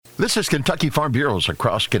This is Kentucky Farm Bureaus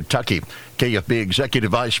across Kentucky. KFB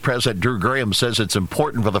Executive Vice President Drew Graham says it's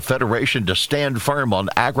important for the Federation to stand firm on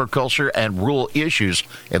agriculture and rural issues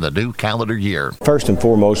in the new calendar year. First and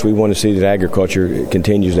foremost, we want to see that agriculture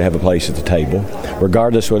continues to have a place at the table,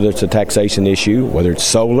 regardless whether it's a taxation issue, whether it's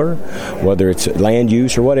solar, whether it's land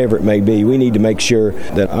use, or whatever it may be. We need to make sure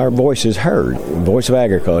that our voice is heard, voice of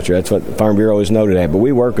agriculture. That's what Farm Bureau is noted at. But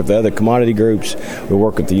we work with the other commodity groups. We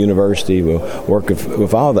work with the university. We work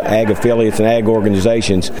with all the ag affiliates and ag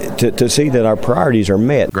organizations to see that our priorities are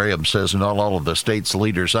met. Graham says not all of the state's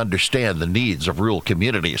leaders understand the needs of rural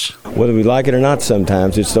communities. Whether we like it or not,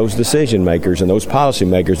 sometimes it's those decision makers and those policy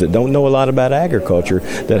makers that don't know a lot about agriculture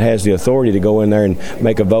that has the authority to go in there and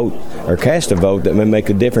make a vote or cast a vote that may make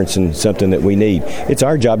a difference in something that we need. It's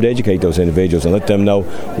our job to educate those individuals and let them know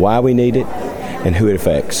why we need it and who it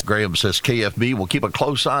affects. Graham says KFB will keep a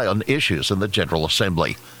close eye on issues in the General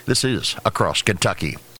Assembly. This is Across Kentucky.